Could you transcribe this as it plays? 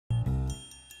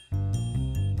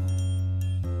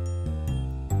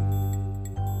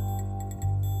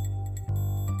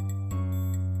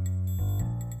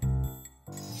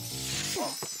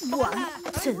1,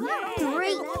 2,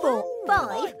 3, 4,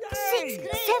 5, 6,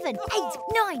 7, 8,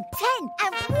 9, 10,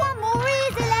 and one more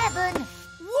is 11.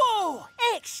 Whoa!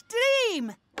 Extreme!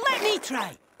 Let me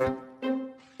try.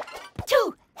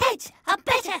 2 heads are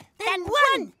better than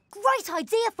 1. Great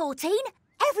idea, 14.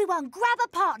 Everyone grab a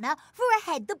partner for a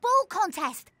head-the-ball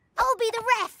contest. I'll be the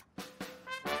ref.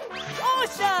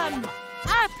 Awesome!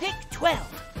 I picked 12.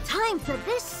 Time for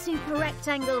this super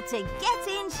rectangle to get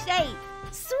in shape.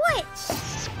 Switch!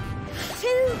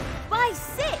 2 by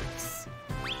 6.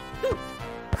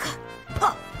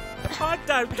 I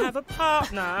don't have a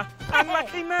partner.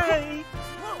 Unlucky me.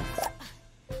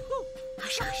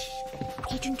 Hush, hush.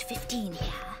 Agent 15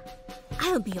 here.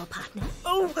 I'll be your partner.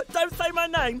 Oh, don't say my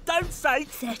name. Don't say.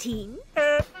 13.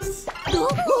 Oops.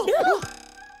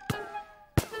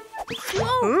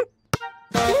 Whoa.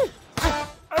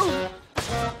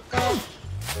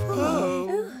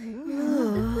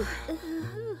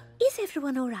 Is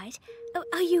everyone all right? Oh,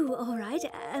 are you all right?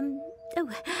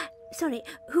 Sorry.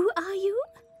 Who are you?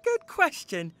 Good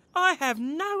question. I have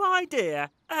no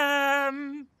idea.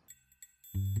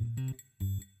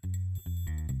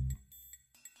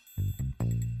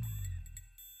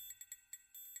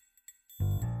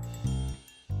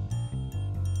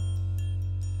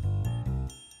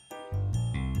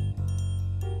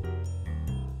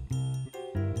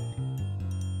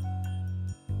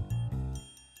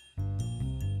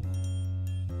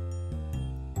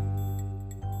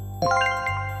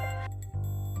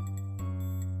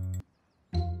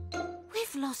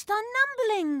 We've lost our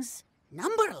Numberlings.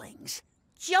 Numberlings?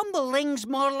 Jumblelings,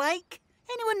 more like.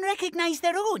 Anyone recognise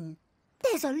their own?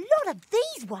 There's a lot of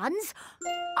these ones.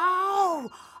 Oh,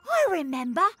 I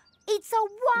remember. It's a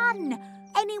 1.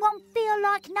 Anyone feel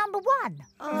like number 1?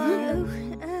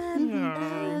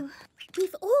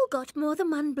 We've all got more than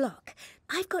one block.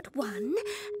 I've got 1.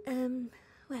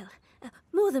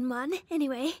 More than one,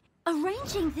 anyway.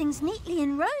 Arranging things neatly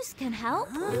in rows can help.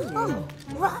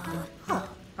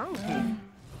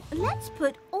 Let's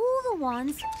put all the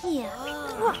ones here.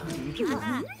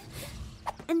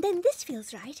 And then this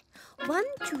feels right. 1,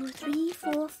 2, 3,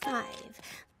 4, 5.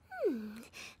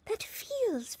 That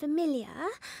feels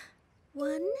familiar.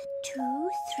 1, 2,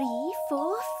 3,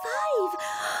 4, 5.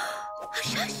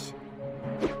 Hush, hush.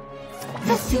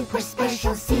 The super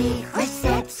special secret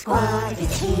step squad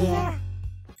is here.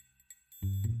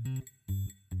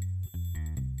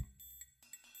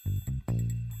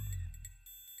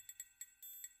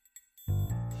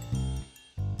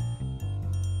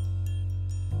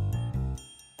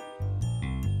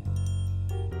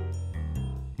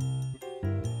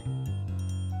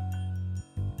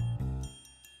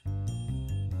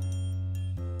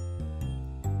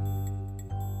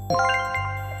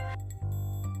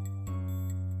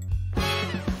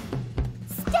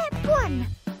 Step 1.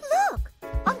 Look,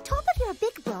 on top of your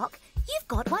big block, you've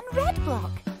got one red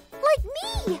block, like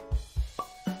me.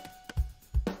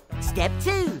 Step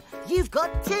 2. You've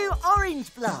got 2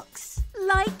 orange blocks.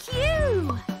 Like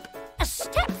you.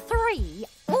 Step 3.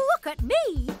 Look at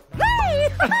me. Hey!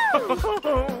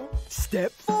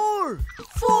 Step 4.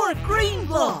 4 green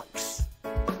blocks.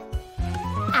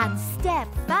 And step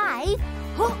 5.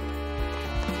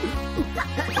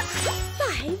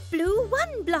 5 blue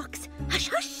 1 blocks. Hush,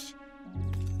 hush.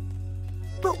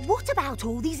 But what about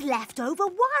all these leftover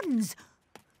 1s?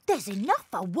 There's enough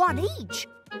for 1 each.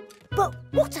 But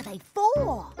what are they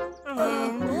for?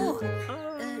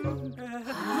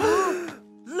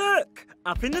 Look,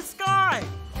 up in the sky.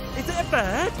 Is it a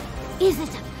bird? Is it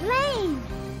a plane?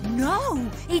 No,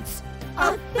 it's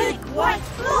A big white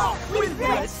block with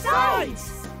red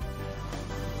sides.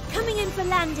 Coming in for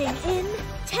landing in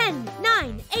 10,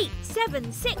 9, 8,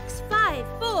 7, 6, 5,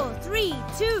 4, 3,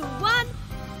 2, 1.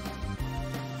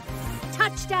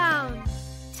 Touchdown!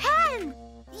 10!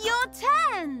 You're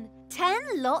 10!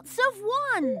 10 lots of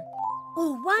 1.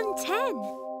 Or 110.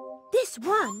 This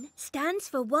 1 stands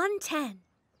for 110.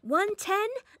 110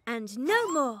 and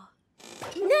no more.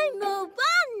 No more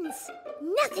 1s!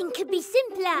 Nothing could be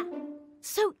simpler.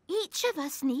 So each of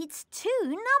us needs 2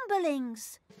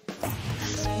 Numberlings.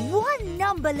 1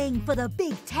 Numberling for the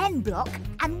big 10 block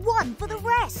and 1 for the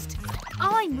rest.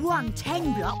 I'm 1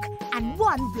 10 block and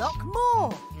 1 block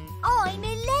more. I'm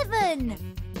 11.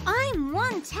 I'm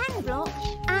 1 10 block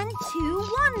and 2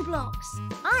 1 blocks.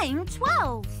 I'm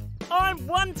 12. I'm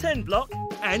 1 10 block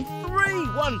and 3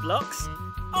 1 blocks.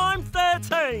 I'm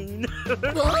 13. Duck!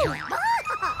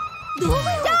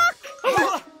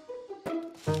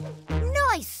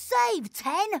 Nice save,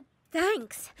 10.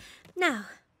 Thanks. Now,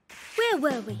 where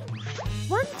were we?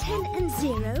 1 10 and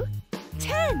 0.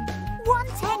 10. 1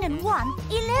 10 and 1,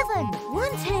 11.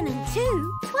 1 10 and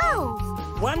 2,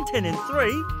 12. 1 10 and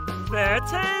 3,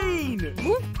 13.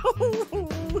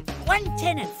 1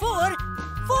 10 and 4,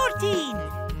 14.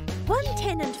 1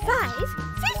 10 and 5,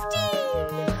 15.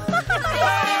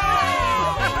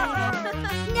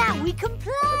 Now we can play.